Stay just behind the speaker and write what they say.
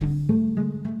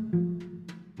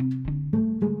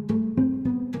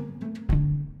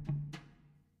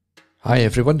Hi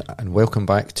everyone, and welcome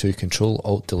back to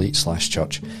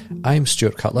Control-Alt-Delete/Church. I'm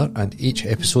Stuart Cutler, and each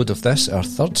episode of this, our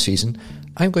third season,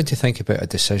 I'm going to think about a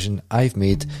decision I've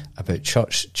made about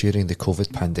church during the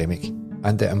COVID pandemic,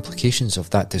 and the implications of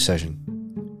that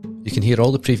decision. You can hear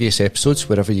all the previous episodes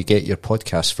wherever you get your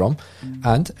podcasts from,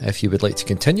 and if you would like to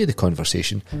continue the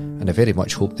conversation, and I very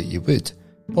much hope that you would,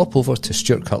 pop over to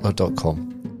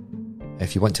stuartcutler.com.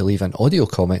 If you want to leave an audio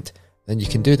comment, then you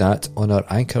can do that on our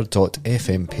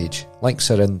anchor.fm page. Links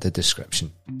are in the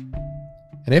description.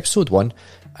 In episode 1,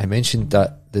 I mentioned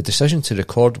that the decision to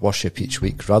record worship each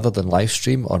week rather than live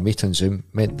stream or meet on Zoom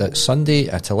meant that Sunday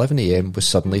at 11 AM was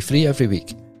suddenly free every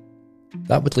week.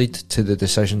 That would lead to the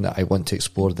decision that I want to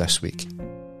explore this week.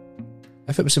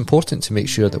 If it was important to make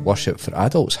sure that worship for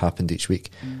adults happened each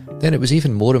week, then it was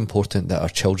even more important that our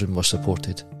children were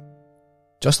supported.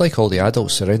 Just like all the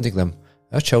adults surrounding them,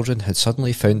 our children had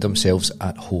suddenly found themselves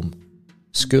at home.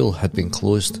 School had been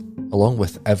closed, along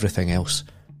with everything else,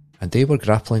 and they were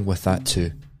grappling with that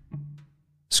too.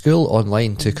 School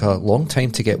online took a long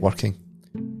time to get working.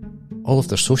 All of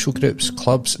their social groups,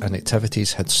 clubs and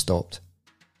activities had stopped.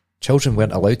 Children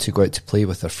weren't allowed to go out to play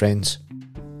with their friends.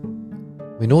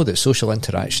 We know that social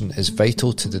interaction is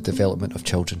vital to the development of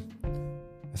children.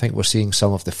 I think we're seeing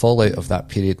some of the fallout of that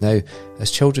period now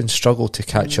as children struggle to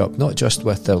catch up not just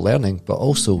with their learning but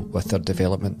also with their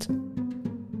development.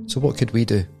 So what could we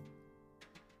do?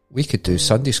 We could do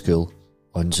Sunday school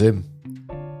on Zoom.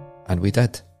 And we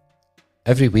did.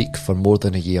 Every week for more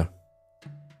than a year.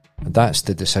 And that's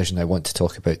the decision I want to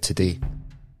talk about today.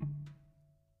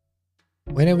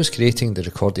 When I was creating the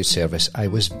recorded service, I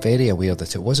was very aware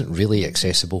that it wasn't really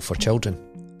accessible for children.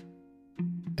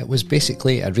 It was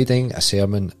basically a reading, a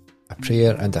sermon, a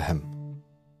prayer and a hymn.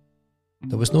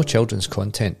 There was no children's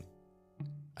content,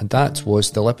 and that was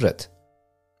deliberate.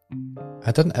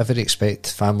 I didn't ever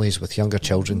expect families with younger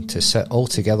children to sit all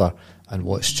together and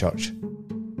watch church.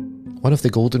 One of the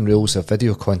golden rules of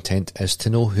video content is to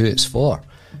know who it's for.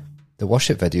 The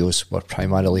worship videos were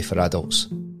primarily for adults,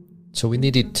 so we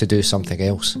needed to do something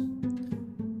else.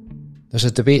 There's a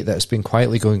debate that has been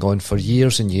quietly going on for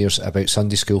years and years about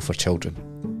Sunday school for children.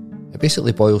 It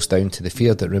basically boils down to the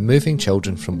fear that removing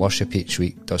children from worship each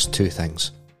week does two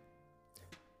things.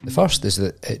 The first is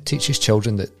that it teaches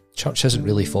children that church isn't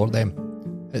really for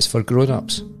them, it's for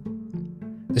grown-ups.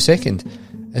 The second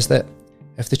is that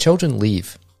if the children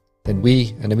leave, then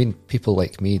we, and I mean people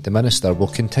like me, the minister, will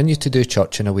continue to do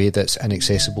church in a way that's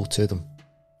inaccessible to them.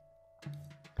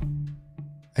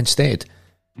 Instead,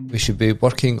 we should be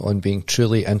working on being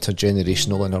truly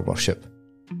intergenerational in our worship.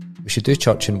 We should do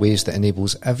church in ways that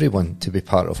enables everyone to be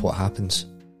part of what happens.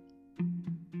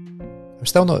 I'm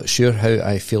still not sure how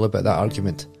I feel about that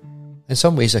argument. In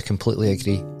some ways I completely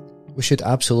agree. We should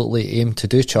absolutely aim to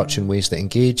do church in ways that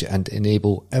engage and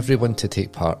enable everyone to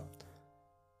take part.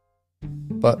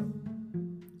 But,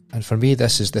 and for me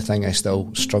this is the thing I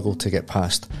still struggle to get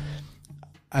past,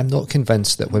 I'm not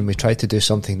convinced that when we try to do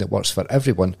something that works for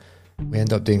everyone, we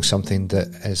end up doing something that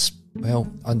is,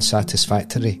 well,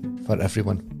 unsatisfactory for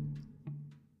everyone.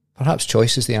 Perhaps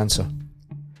choice is the answer.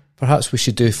 Perhaps we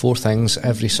should do 4 things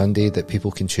every Sunday that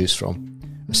people can choose from.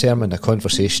 A sermon, a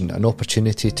conversation, an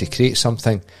opportunity to create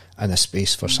something, and a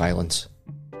space for silence.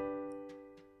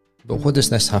 But what does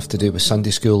this have to do with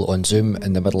Sunday school on Zoom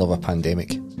in the middle of a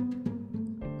pandemic?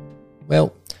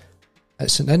 Well, at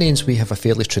St Ninians we have a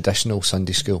fairly traditional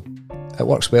Sunday school. It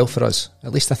works well for us,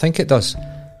 at least I think it does.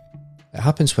 It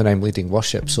happens when I'm leading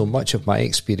worship, so much of my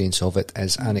experience of it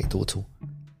is anecdotal.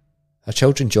 Our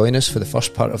children join us for the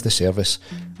first part of the service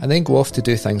and then go off to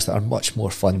do things that are much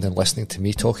more fun than listening to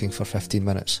me talking for 15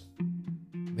 minutes.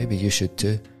 Maybe you should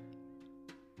too.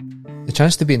 The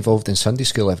chance to be involved in Sunday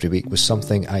school every week was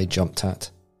something I jumped at.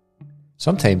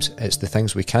 Sometimes it's the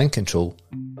things we can control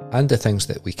and the things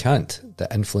that we can't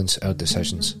that influence our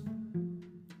decisions.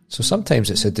 So sometimes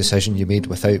it's a decision you made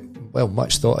without, well,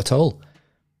 much thought at all.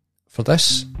 For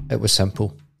this, it was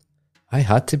simple. I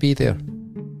had to be there.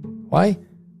 Why?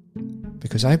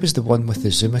 Because I was the one with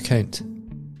the Zoom account.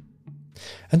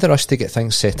 In the rush to get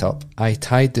things set up, I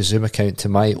tied the Zoom account to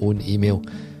my own email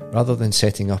rather than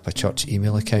setting up a church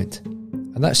email account.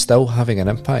 And that's still having an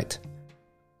impact.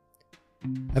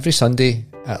 Every Sunday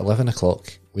at 11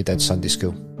 o'clock, we did Sunday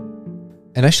school.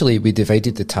 Initially, we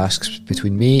divided the tasks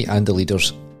between me and the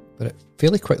leaders, but it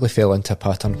fairly quickly fell into a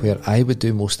pattern where I would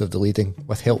do most of the leading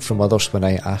with help from others when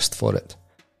I asked for it.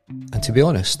 And to be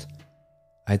honest,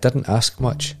 I didn't ask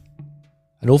much.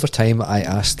 And over time I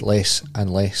asked less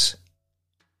and less.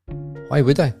 Why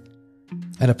would I?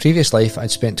 In a previous life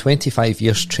I'd spent 25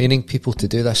 years training people to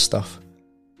do this stuff.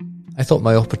 I thought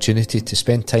my opportunity to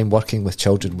spend time working with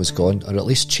children was gone, or at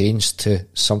least changed to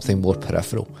something more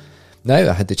peripheral. Now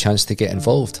I had the chance to get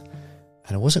involved,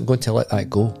 and I wasn't going to let that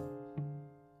go.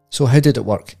 So how did it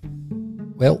work?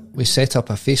 Well, we set up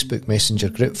a Facebook Messenger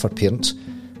group for parents,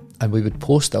 and we would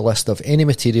post a list of any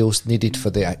materials needed for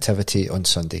the activity on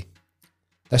Sunday.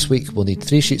 This week we'll need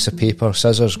 3 sheets of paper,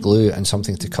 scissors, glue and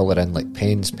something to colour in like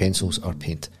pens, pencils or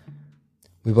paint.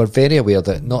 We were very aware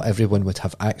that not everyone would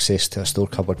have access to a store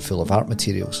cupboard full of art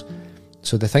materials,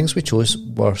 so the things we chose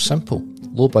were simple,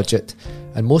 low budget,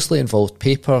 and mostly involved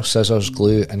paper, scissors,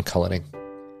 glue and colouring.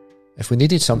 If we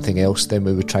needed something else, then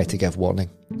we would try to give warning,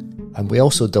 and we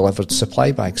also delivered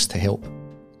supply bags to help.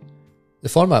 The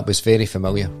format was very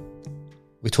familiar.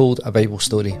 We told a Bible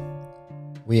story.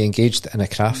 We engaged in a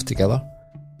craft together.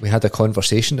 We had a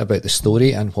conversation about the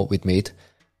story and what we'd made,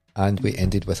 and we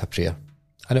ended with a prayer.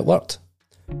 And it worked.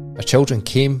 Our children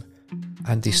came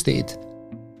and they stayed.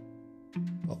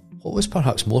 What was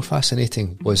perhaps more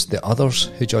fascinating was the others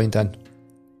who joined in.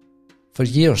 For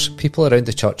years, people around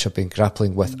the church have been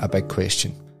grappling with a big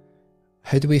question.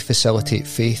 How do we facilitate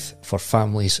faith for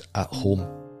families at home?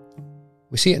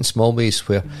 We see it in small ways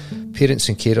where parents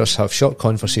and carers have short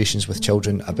conversations with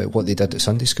children about what they did at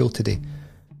Sunday school today.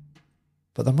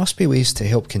 But there must be ways to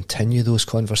help continue those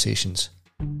conversations.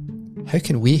 How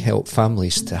can we help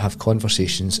families to have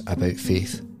conversations about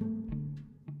faith?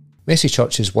 Messy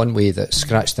Church is one way that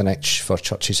scratched an itch for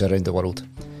churches around the world.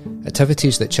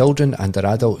 Activities that children and their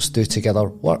adults do together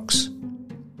works.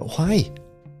 But why?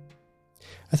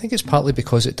 I think it's partly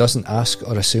because it doesn't ask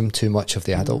or assume too much of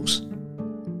the adults.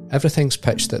 Everything's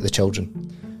pitched at the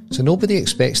children, so nobody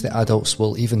expects the adults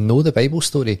will even know the Bible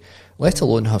story, let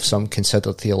alone have some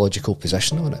considered theological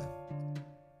position on it.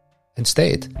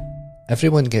 Instead,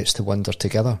 everyone gets to wonder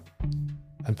together,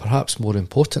 and perhaps more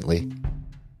importantly,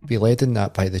 be led in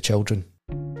that by the children.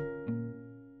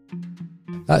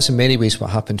 That's in many ways what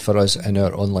happened for us in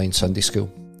our online Sunday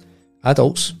school.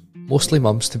 Adults, mostly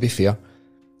mums to be fair,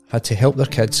 had to help their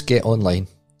kids get online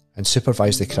and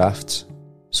supervise the crafts,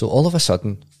 so all of a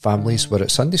sudden families were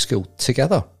at Sunday school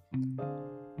together.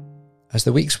 As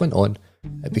the weeks went on,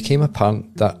 it became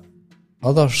apparent that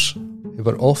others who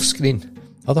were off screen,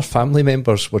 other family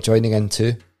members were joining in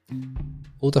too.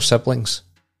 Older siblings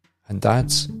and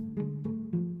dads.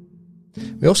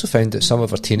 We also found that some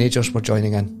of our teenagers were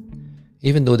joining in,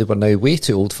 even though they were now way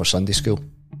too old for Sunday school.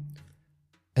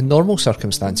 In normal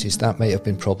circumstances that might have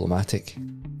been problematic,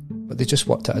 but they just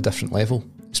worked at a different level,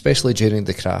 especially during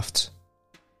the crafts.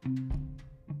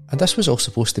 And this was all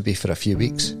supposed to be for a few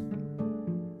weeks.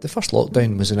 The first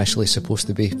lockdown was initially supposed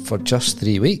to be for just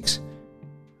 3 weeks,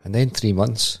 and then 3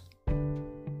 months.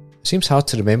 It seems hard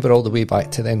to remember all the way back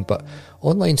to then, but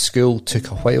online school took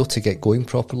a while to get going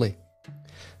properly.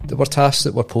 There were tasks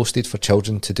that were posted for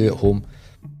children to do at home,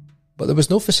 but there was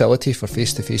no facility for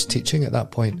face-to-face teaching at that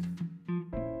point.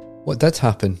 What did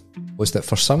happen was that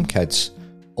for some kids,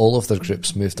 all of their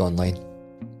groups moved online.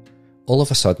 All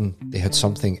of a sudden, they had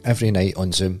something every night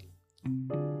on Zoom.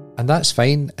 And that's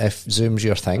fine if Zoom's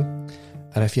your thing,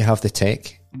 and if you have the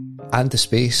tech and the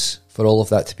space for all of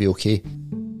that to be okay.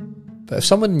 But if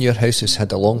someone in your house has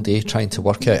had a long day trying to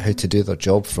work out how to do their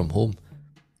job from home,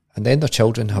 and then their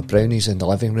children have brownies in the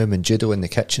living room and judo in the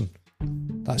kitchen,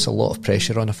 that's a lot of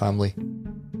pressure on a family.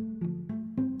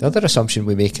 The other assumption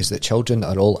we make is that children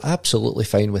are all absolutely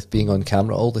fine with being on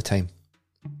camera all the time.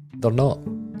 They're not.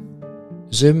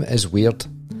 Zoom is weird.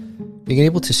 Being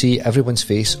able to see everyone's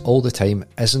face all the time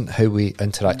isn't how we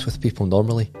interact with people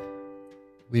normally.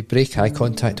 We break eye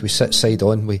contact, we sit side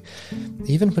on,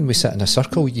 even when we sit in a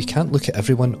circle, you can't look at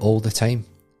everyone all the time.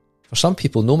 For some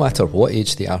people, no matter what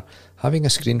age they are, having a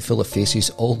screen full of faces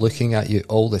all looking at you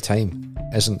all the time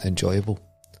isn't enjoyable.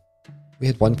 We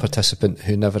had one participant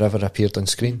who never ever appeared on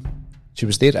screen. She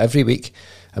was there every week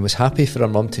and was happy for her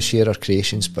mum to share her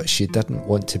creations, but she didn't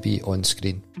want to be on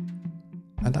screen.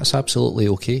 And that's absolutely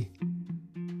okay.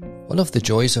 One of the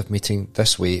joys of meeting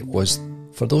this way was,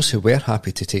 for those who were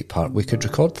happy to take part, we could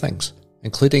record things,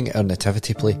 including our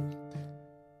nativity play.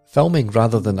 Filming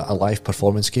rather than a live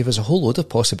performance gave us a whole load of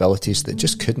possibilities that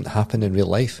just couldn't happen in real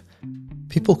life.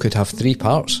 People could have 3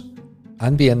 parts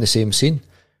and be in the same scene,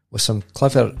 with some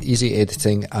clever, easy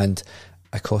editing and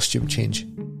a costume change.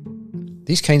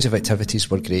 These kinds of activities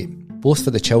were great, both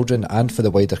for the children and for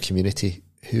the wider community,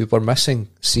 who were missing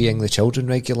seeing the children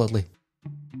regularly.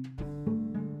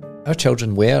 Our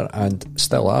children were, and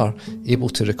still are, able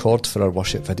to record for our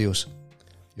worship videos.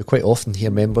 You'll quite often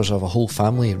hear members of a whole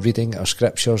family reading our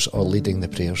scriptures or leading the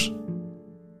prayers.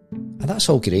 And that's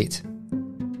all great.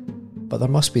 But there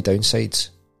must be downsides.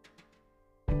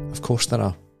 Of course there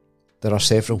are. There are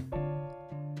several.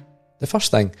 The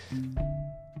first thing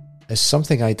is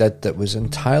something I did that was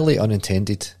entirely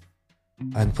unintended,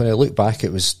 and when I look back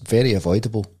it was very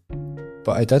avoidable.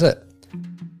 But I did it.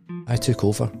 I took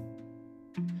over.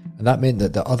 And that meant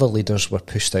that the other leaders were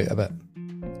pushed out a bit.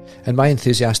 In my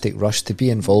enthusiastic rush to be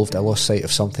involved, I lost sight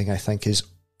of something I think is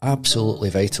absolutely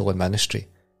vital in ministry.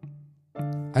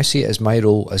 I see it as my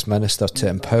role as minister to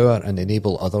empower and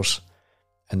enable others.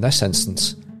 In this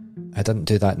instance, I didn't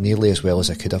do that nearly as well as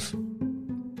I could have.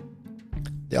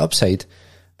 The upside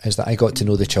is that I got to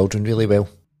know the children really well.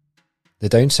 The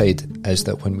downside is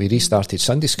that when we restarted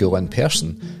Sunday school in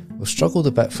person, we've struggled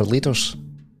a bit for leaders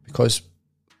because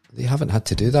they haven't had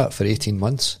to do that for 18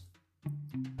 months.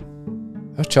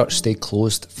 Our church stayed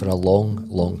closed for a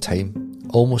long time,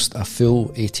 almost a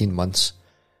full 18 months.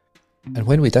 And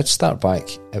when we did start back,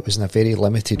 it was in a very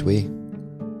limited way.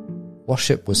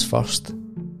 Worship was first,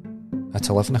 at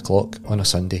 11 o'clock on a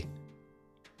Sunday.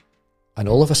 And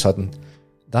all of a sudden,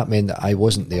 that meant that I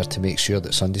wasn't there to make sure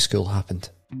that Sunday school happened.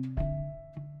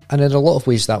 And in a lot of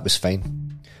ways that was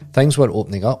fine. Things were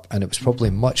opening up, and it was probably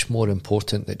much more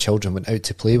important that children went out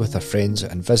to play with their friends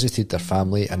and visited their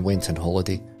family and went on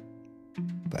holiday.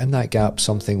 But in that gap,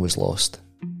 something was lost.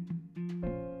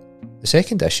 The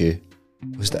second issue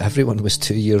was that everyone was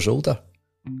 2 years older.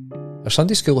 Our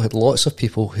Sunday school had lots of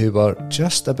people who were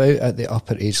just about at the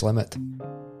upper age limit.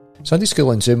 Sunday school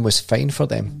on Zoom was fine for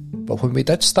them, but when we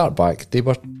did start back, they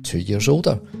were 2 years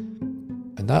older.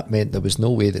 And that meant there was no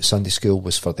way that Sunday school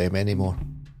was for them anymore.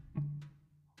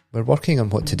 We're working on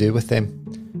what to do with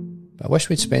them, but I wish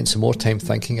we'd spent some more time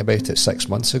thinking about it 6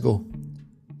 months ago,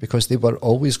 because they were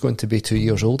always going to be 2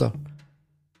 years older.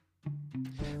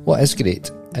 What is great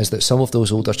is that some of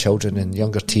those older children and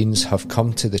younger teens have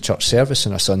come to the church service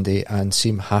on a Sunday and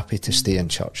seem happy to stay in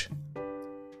church.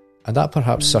 And that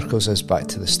perhaps circles us back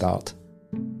to the start.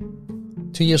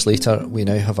 2 years later, we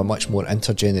now have a much more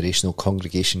intergenerational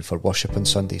congregation for worship on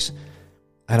Sundays,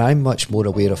 and I'm much more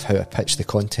aware of how I pitch the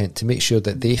content to make sure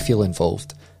that they feel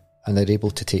involved and they're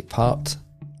able to take part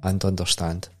and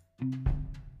understand.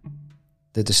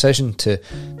 The decision to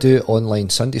do online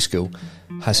Sunday school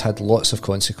has had lots of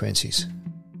consequences.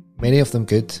 Many of them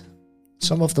good,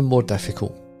 some of them more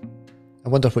difficult. I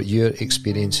wonder what your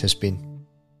experience has been.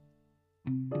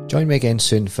 Join me again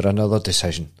soon for another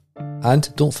decision.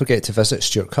 And don't forget to visit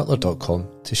stuartcutler.com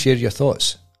to share your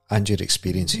thoughts and your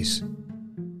experiences.